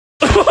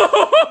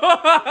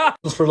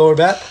This for lower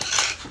back.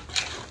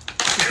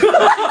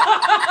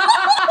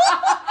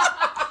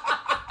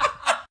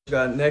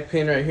 Got neck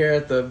pain right here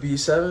at the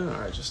B7. All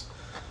right, just.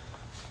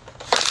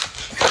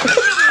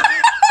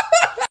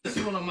 This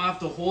one I'm gonna have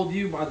to hold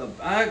you by the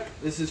back.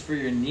 This is for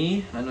your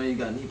knee. I know you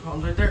got knee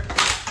problems right there.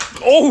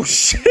 Oh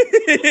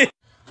shit!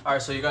 All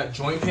right, so you got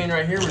joint pain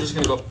right here. We're just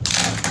gonna go.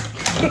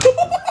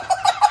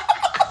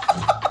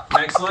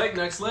 Next leg,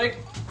 next leg.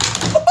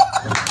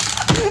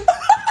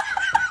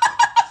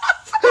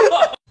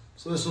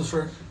 So this one's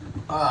for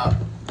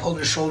hold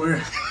your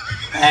shoulder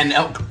and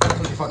elk.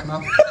 Close your fucking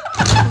mouth.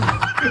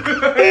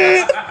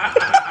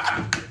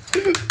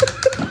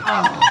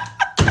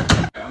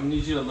 I'm gonna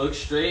need you to look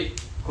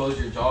straight. Close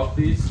your jaw,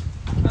 please.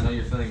 I know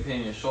you're feeling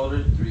pain in your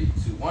shoulder. 3, 2,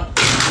 1.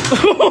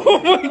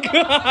 Oh my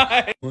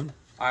god! All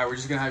right, we're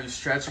just gonna have you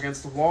stretch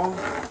against the wall.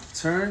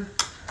 Turn.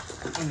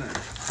 And then.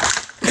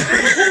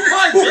 Oh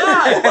my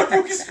god!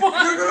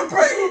 You're gonna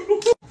break.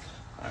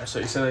 All right, so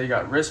you said that you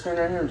got wrist pain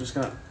right here. I'm just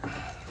gonna.